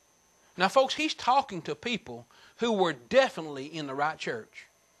 Now, folks, he's talking to people who were definitely in the right church,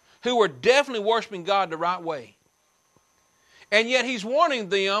 who were definitely worshiping God the right way. And yet he's warning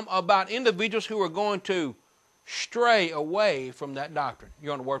them about individuals who are going to stray away from that doctrine.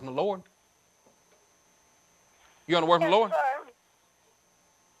 You're on the word from the Lord? You're on the word from the Lord? Sir.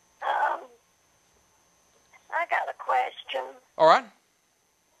 I got a question. All right.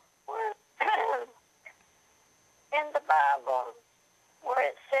 In the Bible, where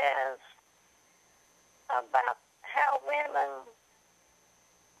it says about how women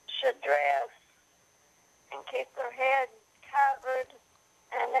should dress and keep their head covered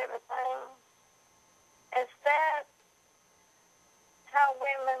and everything, is that how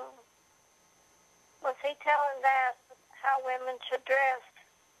women, was he telling that how women should dress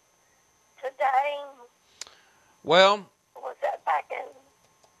today? Well, Or was that back in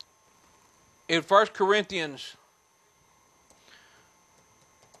 1 Corinthians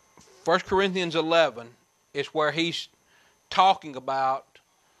 11 is where he's talking about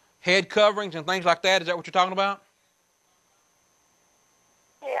head coverings and things like that. Is that what you're talking about?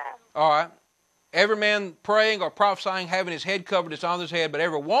 Yeah. All right. Every man praying or prophesying having his head covered dishonoreth his head, but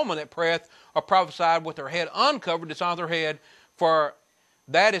every woman that prayeth or prophesied with her head uncovered dishonoreth her head, for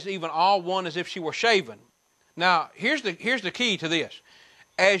that is even all one as if she were shaven. Now, here's the key to this.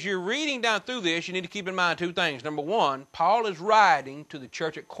 As you're reading down through this, you need to keep in mind two things. Number one, Paul is writing to the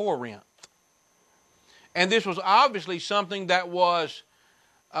church at Corinth. And this was obviously something that was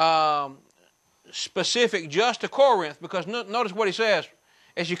specific just to Corinth, because notice what he says.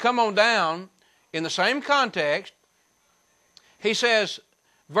 As you come on down, in the same context, he says,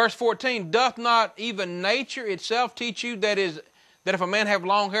 verse 14, doth not even nature itself teach you that if a man have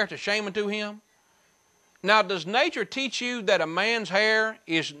long hair, it's a shame unto him? Now, does nature teach you that a man's hair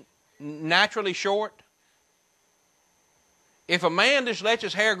is naturally short? If a man just lets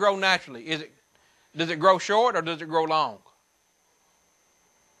his hair grow naturally, does it grow short or does it grow long?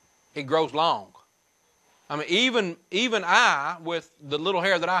 It grows long. I mean, even I, with the little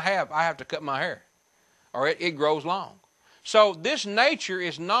hair that I have to cut my hair, or it grows long. So this nature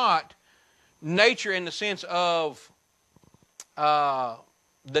is not nature in the sense of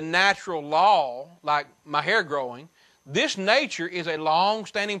the natural law, like my hair growing. This nature is a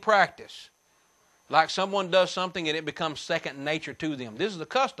long-standing practice. Like someone does something and it becomes second nature to them. This is a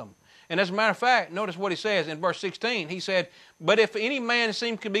custom. And as a matter of fact, notice what he says in verse 16. He said, but if any man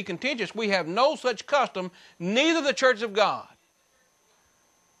seems to be contentious, we have no such custom, neither the church of God.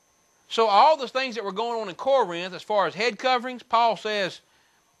 So all the things that were going on in Corinth, as far as head coverings, Paul says,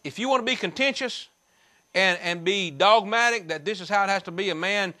 if you want to be contentious and be dogmatic that this is how it has to be, a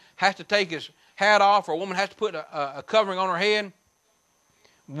man has to take his hat off or a woman has to put a covering on her head,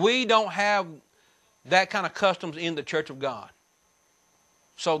 we don't have that kind of customs in the church of God.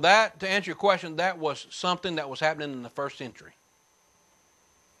 So that, to answer your question, that was something that was happening in the first century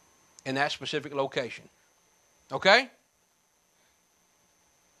in that specific location. Okay?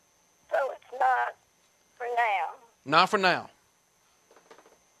 So it's not for now. Not for now.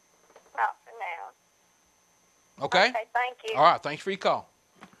 Not for now. Okay? Okay, thank you. All right, thanks for your call.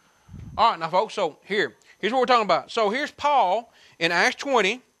 All right, now folks, so here's what we're talking about. So here's Paul in Acts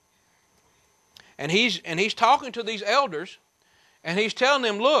 20, and he's talking to these elders, and he's telling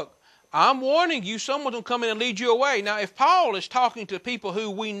them, look, I'm warning you, someone's going to come in and lead you away. Now, if Paul is talking to people who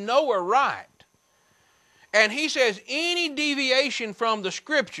we know are right, and he says any deviation from the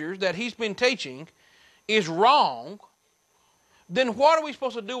Scriptures that he's been teaching is wrong, then what are we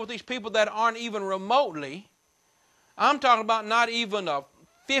supposed to do with these people that aren't even remotely, I'm talking about not even a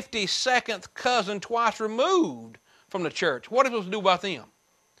 52nd cousin twice removed from the church? What are we supposed to do about them?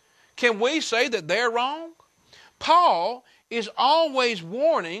 Can we say that they're wrong? Paul is always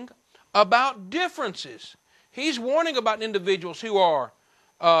warning about differences. He's warning about individuals who are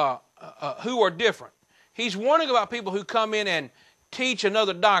different. He's warning about people who come in and teach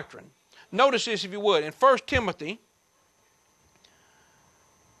another doctrine. Notice this, if you would. In 1 Timothy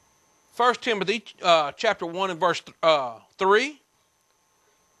chapter 1 and verse 3.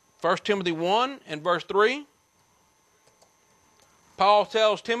 1 Timothy 1 and verse 3. Paul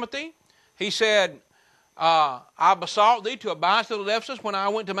tells Timothy, he said, I besought thee to abide still at Ephesus when I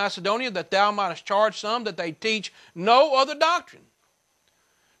went to Macedonia, that thou mightest charge some that they teach no other doctrine.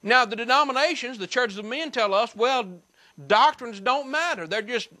 Now the denominations, the churches of men, tell us, well, doctrines don't matter. They're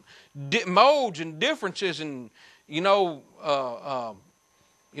just modes and differences and,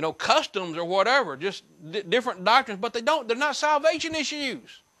 customs or whatever, just different doctrines, but they're not salvation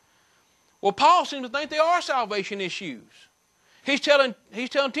issues. Well, Paul seems to think they are salvation issues. He's telling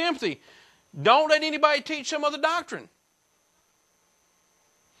Timothy, don't let anybody teach some other doctrine.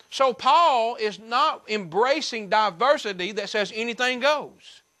 So Paul is not embracing diversity that says anything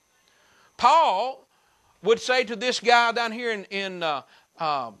goes. Paul would say to this guy down here in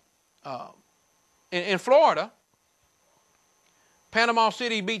Florida, Panama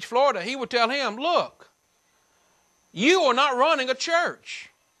City Beach, Florida, he would tell him, look, you are not running a church.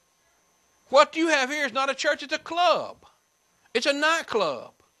 What you have here is not a church, it's a club. It's a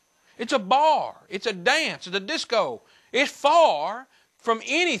nightclub. It's a bar. It's a dance. It's a disco. It's far from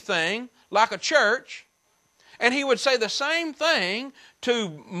anything like a church. And he would say the same thing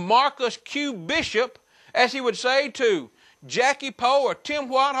to Marcus Q. Bishop as he would say to Jackie Poe or Tim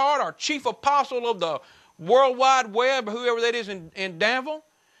Whiteheart or chief apostle of the World Wide Web, whoever that is in Danville.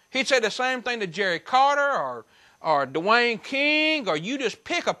 He'd say the same thing to Jerry Carter or Dwayne King, or you just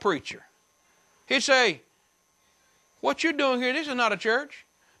pick a preacher. He'd say, what you're doing here, this is not a church.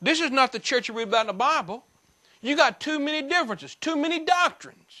 This is not the church you read about in the Bible. You got too many differences, too many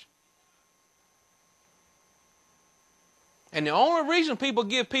doctrines. And the only reason people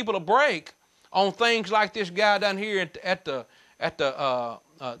give people a break on things like this guy down here at the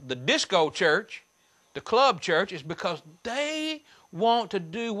disco church, the club church, is because they want to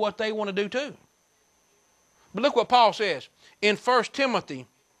do what they want to do too. But look what Paul says in 1 Timothy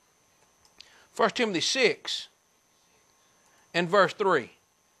 6 and verse 3.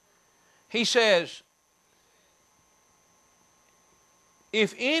 He says,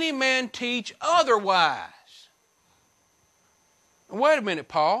 if any man teach otherwise. Wait a minute,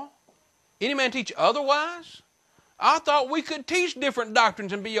 Paul. Any man teach otherwise? I thought we could teach different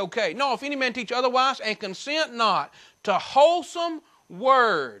doctrines and be okay. No, if any man teach otherwise and consent not to wholesome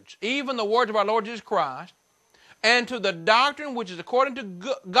words, even the words of our Lord Jesus Christ, and to the doctrine which is according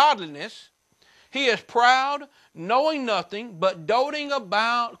to godliness, he is proud, knowing nothing, but doting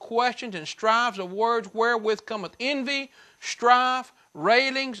about questions and strives of words, wherewith cometh envy, strife,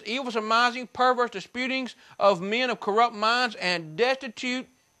 railings, evil surmising, perverse disputings of men of corrupt minds, and destitute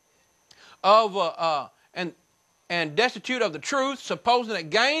of the truth, supposing that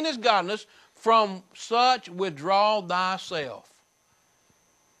gain is godliness. From such withdraw thyself.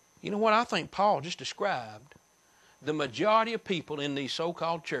 You know what? I think Paul just described the majority of people in these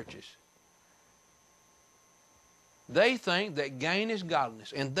so-called churches. They think that gain is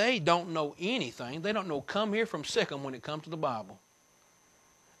godliness, and they don't know anything. They don't know come here from Sikkim when it comes to the Bible.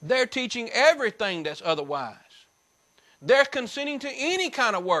 They're teaching everything that's otherwise. They're consenting to any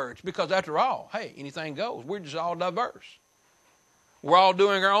kind of words because, after all, hey, anything goes. We're just all diverse. We're all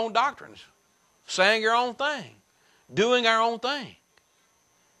doing our own doctrines, saying our own thing, doing our own thing.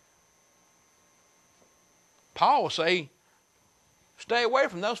 Paul will say, stay away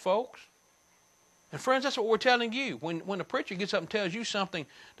from those folks. And friends, that's what we're telling you. When a preacher gets up and tells you something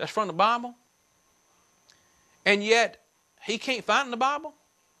that's from the Bible, and yet he can't find it in the Bible,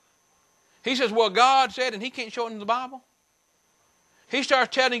 he says, well, God said, and he can't show it in the Bible. He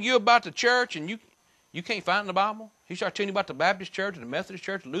starts telling you about the church, and you can't find it in the Bible. He starts telling you about the Baptist church, the Methodist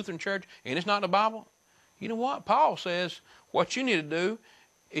church, the Lutheran church, and it's not in the Bible. You know what? Paul says what you need to do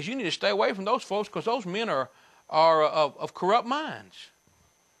is you need to stay away from those folks because those men are of corrupt minds.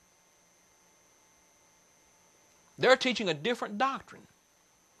 They're teaching a different doctrine.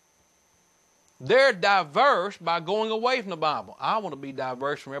 They're diverse by going away from the Bible. I want to be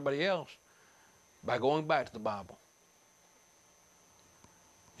diverse from everybody else by going back to the Bible.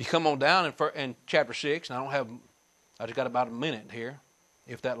 You come on down in chapter 6, and I just got about a minute here,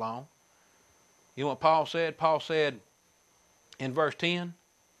 if that long. You know what Paul said? Paul said in verse 10,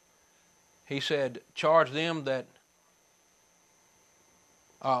 he said, charge them that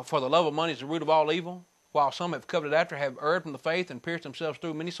for the love of money is the root of all evil, while some have coveted after, have erred from the faith, and pierced themselves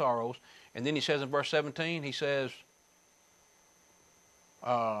through many sorrows. And then he says in verse 17, he says,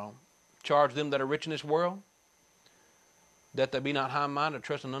 charge them that are rich in this world, that they be not high-minded,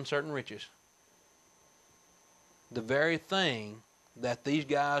 trust in uncertain riches. The very thing that these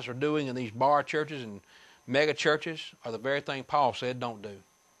guys are doing in these bar churches and mega churches are the very thing Paul said don't do.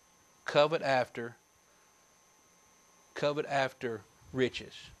 Covet after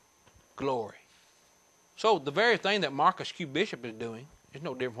riches, glory. So the very thing that Marcus Q. Bishop is doing is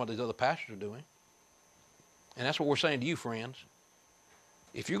no different from what these other pastors are doing. And that's what we're saying to you, friends.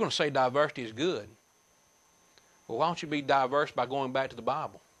 If you're going to say diversity is good, well, why don't you be diverse by going back to the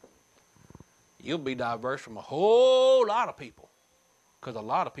Bible? You'll be diverse from a whole lot of people, because a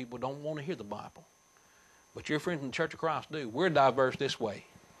lot of people don't want to hear the Bible. But your friends in the Church of Christ do. We're diverse this way,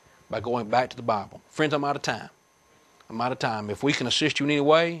 by going back to the Bible. Friends, I'm out of time. If we can assist you in any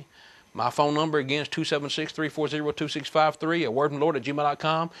way, my phone number again is 276-340-2653 at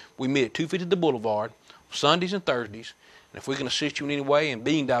wordfromthelord@gmail.com. We meet at 250 The Boulevard, Sundays and Thursdays. And if we can assist you in any way in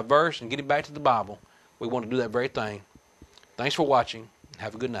being diverse and getting back to the Bible, we want to do that very thing. Thanks for watching.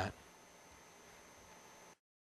 Have a good night.